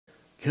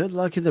Good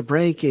luck in the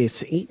break.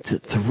 It's Ink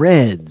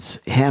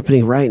Threads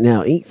happening right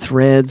now. Ink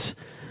Threads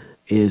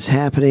is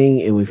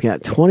happening, and we've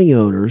got 20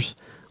 owners.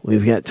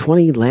 We've got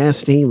 20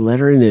 last name,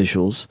 letter,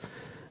 initials.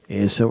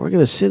 And so we're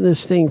going to send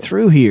this thing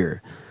through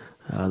here.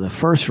 The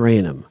first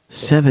random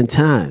 7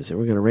 times, and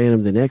we're going to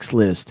random the next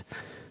list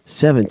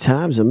 7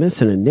 times. I'm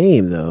missing a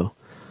name, though,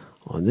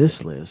 on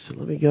this list. So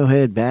let me go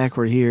ahead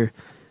backward here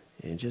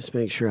and just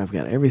make sure I've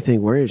got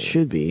everything where it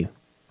should be.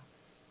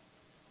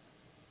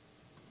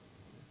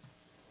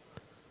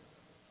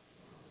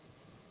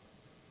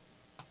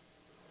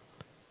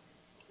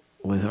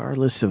 With our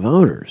list of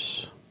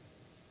owners.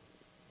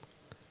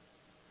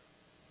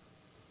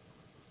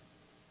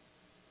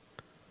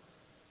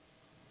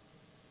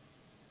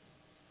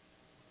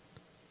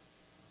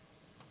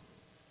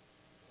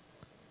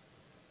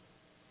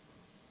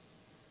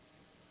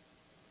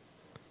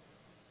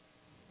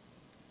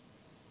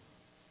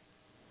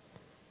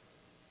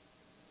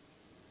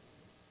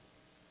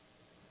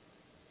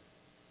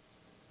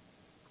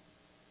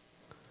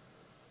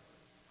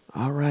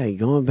 All right,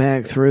 going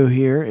back through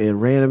here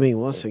and randoming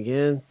once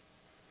again.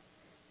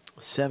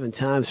 7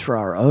 times for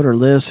our owner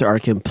list, our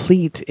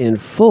complete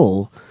and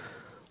full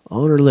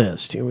owner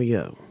list. Here we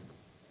go.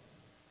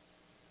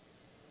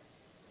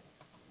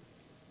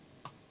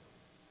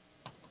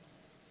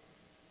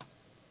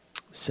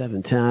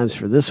 Seven times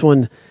for this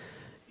one,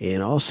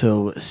 and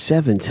also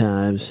 7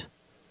 times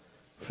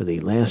for the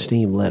last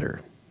name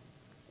letter.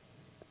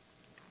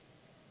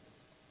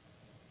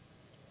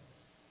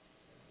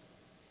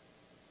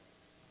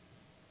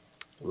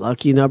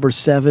 Lucky number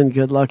 7.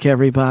 Good luck,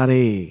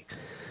 everybody.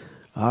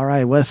 All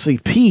right, Wesley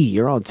P.,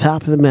 you're on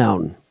top of the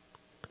mountain.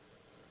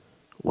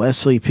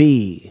 Wesley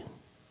P.,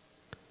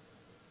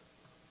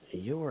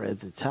 you're at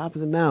the top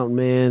of the mountain,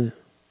 man.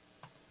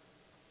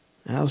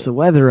 How's the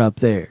weather up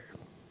there?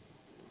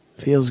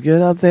 Feels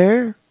good up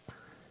there?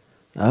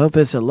 I hope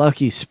it's a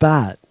lucky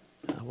spot.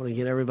 I want to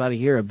get everybody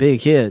here a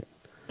big hit.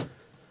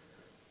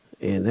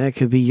 And that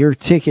could be your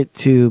ticket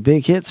to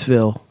Big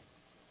Hitsville.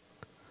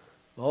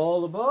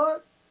 All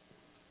aboard.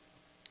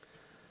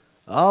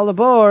 All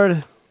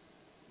aboard.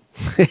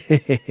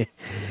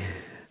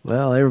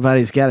 Well,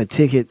 everybody's got a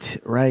ticket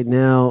right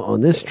now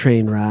on this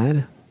train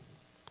ride.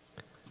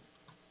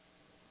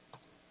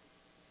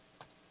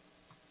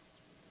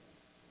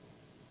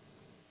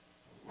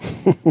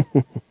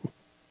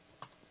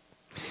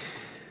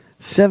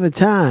 Seven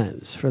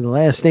times for the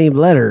last name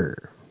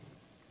letter.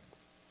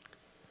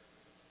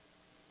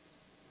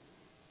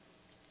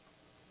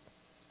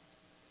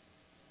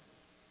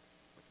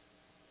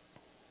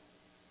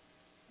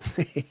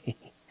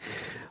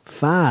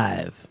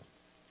 Five.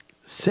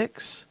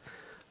 6.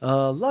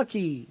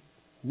 Lucky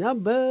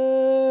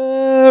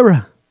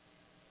number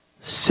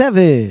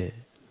 7.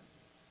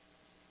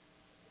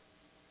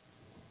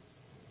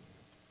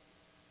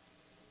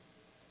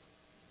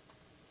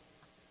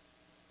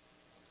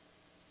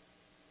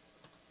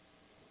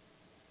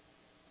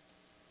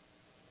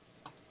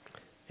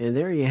 And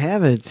there you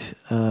have it,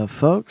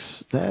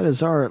 folks. That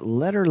is our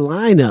letter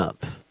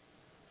lineup.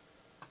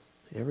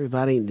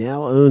 Everybody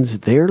now owns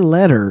their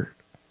letter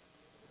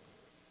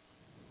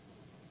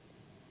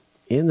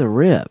in the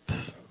rip.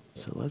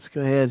 So let's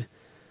go ahead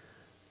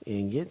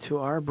and get to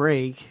our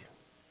break.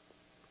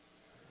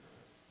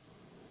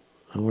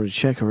 I want to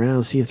check around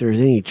and see if there's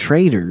any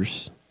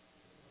traders.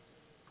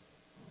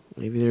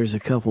 Maybe there's a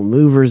couple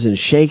movers and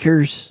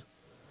shakers.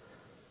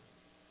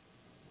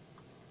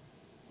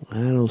 I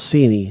don't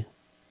see any.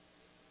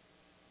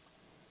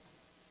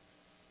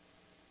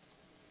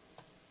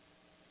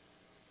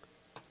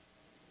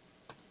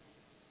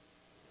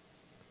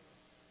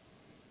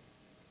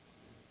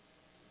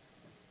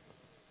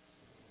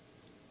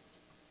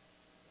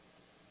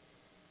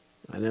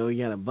 I know we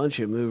got a bunch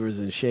of movers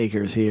and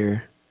shakers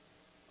here.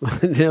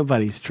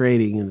 Nobody's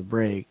trading in the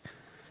break.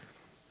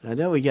 I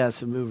know we got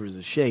some movers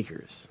and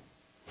shakers.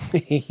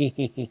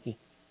 The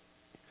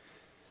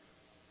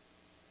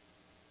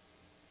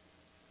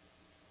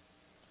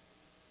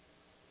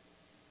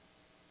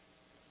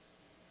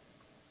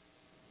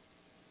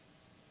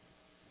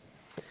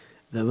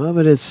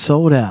moment it's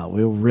sold out,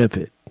 we'll rip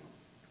it.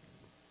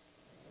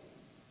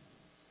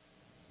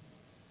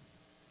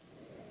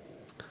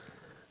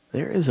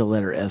 There is a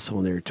letter S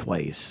on there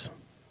twice.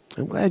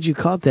 I'm glad you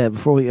caught that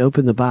before we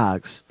opened the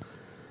box.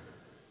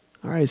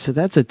 All right, so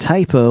that's a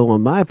typo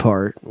on my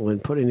part when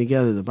putting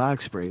together the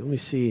box break. Let me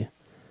see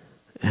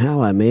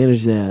how I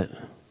managed that.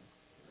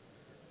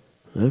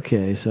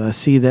 Okay, so I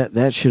see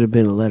that should have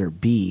been a letter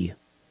B.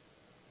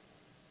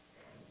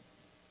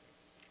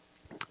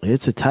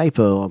 It's a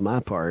typo on my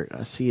part.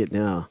 I see it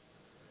now.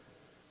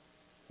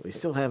 We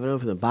still haven't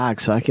opened the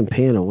box, so I can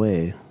pan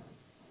away.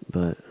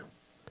 But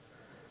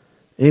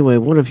anyway,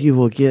 one of you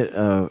will get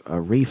a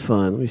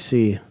refund. Let me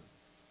see.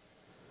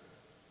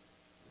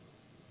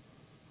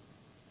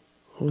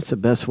 What's the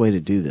best way to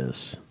do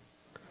this?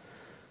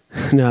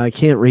 No, I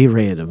can't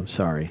re-random.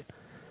 Sorry.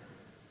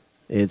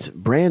 It's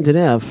Brandon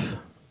F.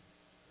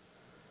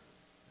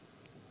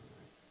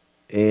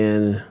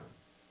 and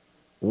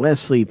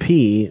Wesley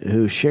P.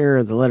 who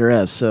share the letter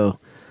S. So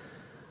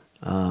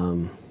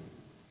Let's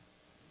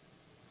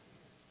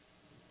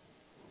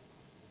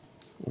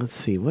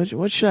see.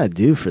 What should I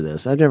do for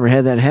this? I've never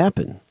had that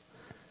happen.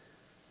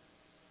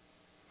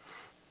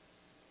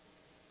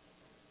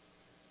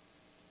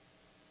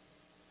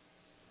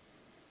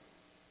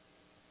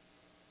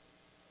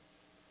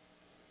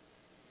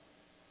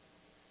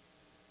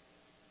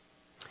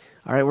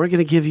 All right, we're going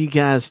to give you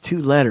guys 2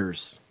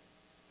 letters.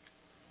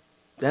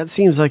 That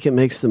seems like it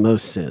makes the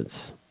most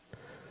sense.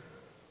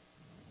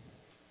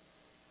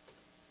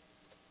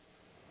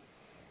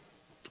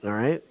 All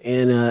right,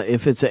 and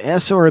if it's a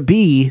S or a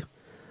B,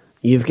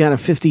 you've got a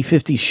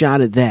 50-50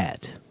 shot at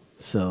that.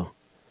 So,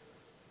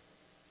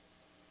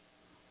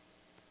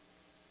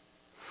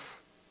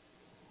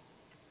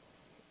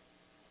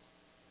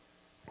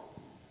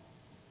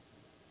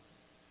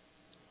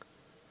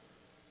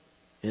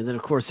 and then,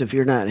 of course, if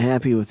you're not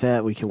happy with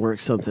that, we can work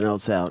something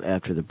else out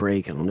after the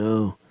break. I don't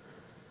know.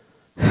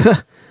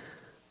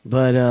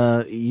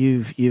 But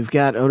you've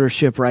got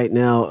ownership right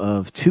now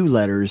of 2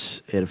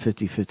 letters at a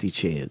 50-50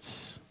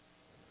 chance.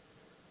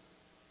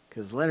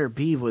 Because letter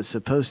B was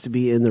supposed to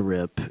be in the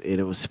rip, and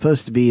it was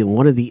supposed to be in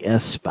one of the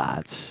S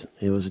spots.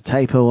 It was a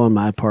typo on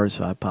my part,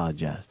 so I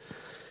apologize.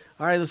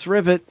 All right, let's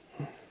rip it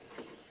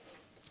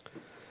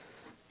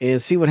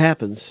and see what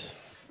happens.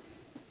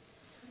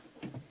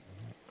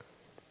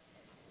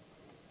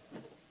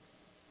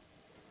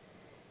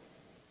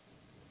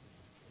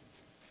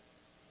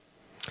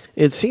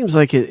 It seems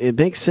like it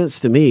makes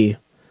sense to me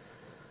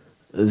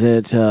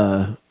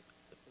that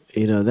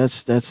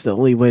that's the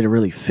only way to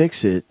really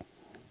fix it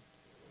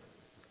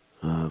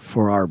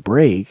for our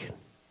break.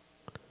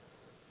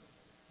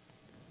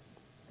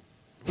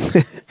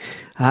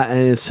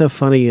 And it's so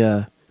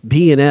funny.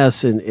 B and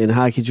S and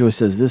Hockey Joy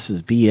says this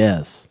is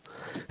BS.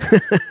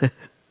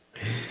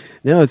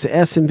 No, it's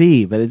S and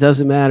B, but it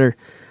doesn't matter.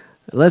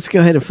 Let's go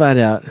ahead and find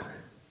out.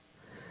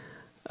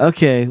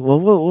 Okay, well,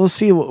 we'll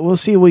see. We'll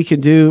see what we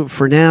can do.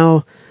 For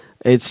now,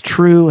 it's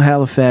true,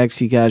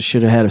 Halifax. You guys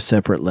should have had a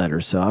separate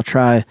letter, so I'll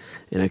try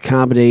and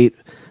accommodate.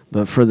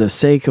 But for the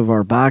sake of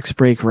our box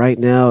break right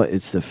now,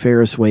 it's the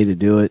fairest way to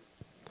do it.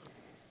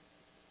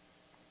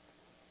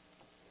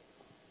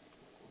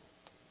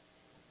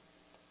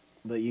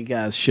 But you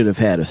guys should have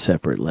had a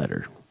separate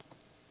letter.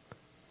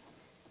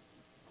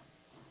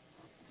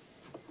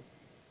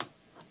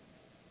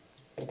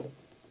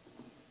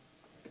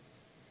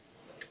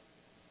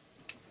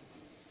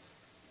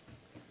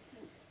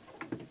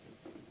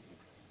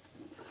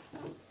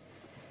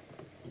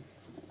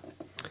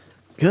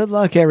 Good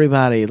luck,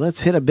 everybody. Let's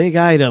hit a big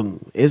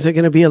item. Is it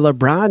going to be a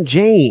LeBron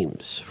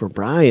James for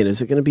Brian?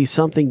 Is it going to be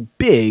something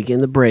big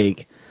in the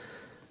break?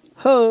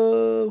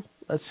 Ho!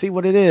 Let's see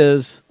what it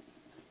is.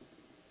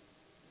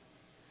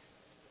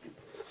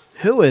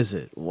 Who is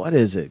it? What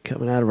is it?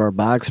 Coming out of our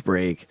box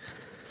break.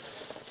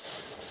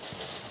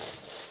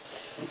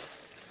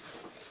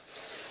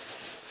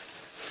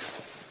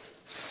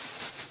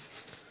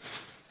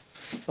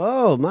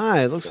 Oh,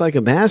 my. It looks like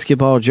a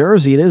basketball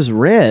jersey. It is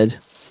red.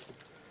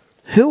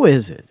 Who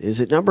is it? Is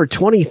it number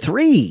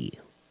 23?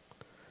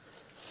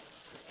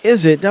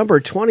 Is it number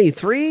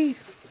 23?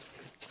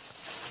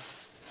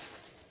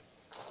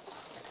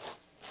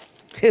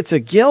 It's a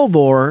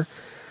Gilmore.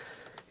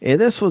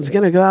 And this one's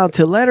going to go out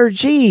to letter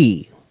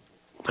G.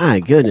 My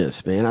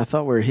goodness, man. I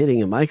thought we were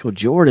hitting a Michael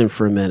Jordan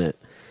for a minute.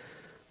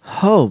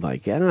 Oh, my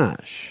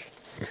gosh.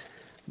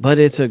 But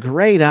it's a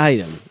great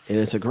item. And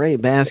it's a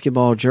great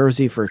basketball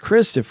jersey for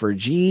Christopher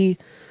G.,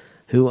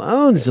 who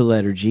owns the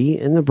letter G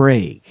in the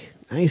break.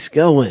 Nice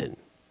going.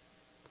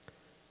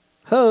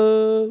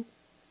 Ho!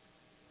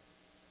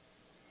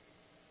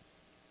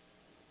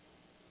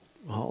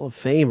 Hall of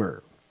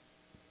Famer.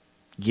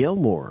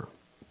 Gilmore.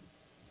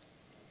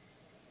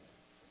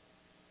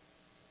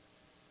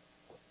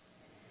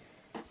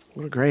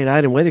 What a great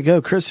item. Way to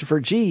go, Christopher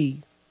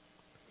G.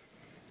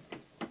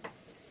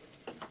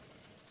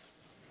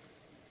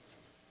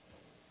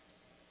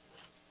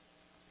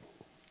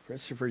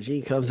 Christopher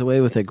G comes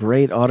away with a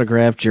great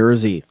autographed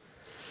jersey.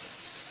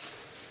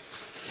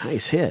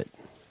 Nice hit.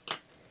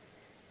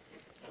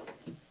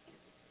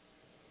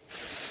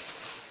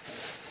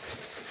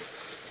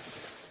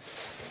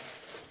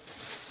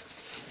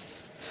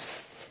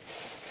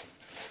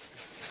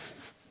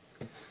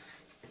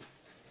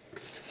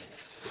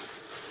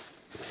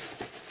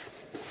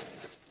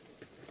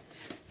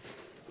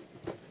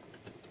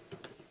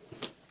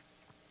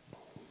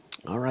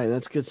 All right,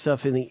 that's good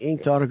stuff in the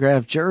inked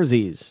autograph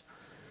jerseys.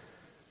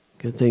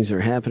 Good things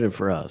are happening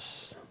for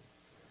us.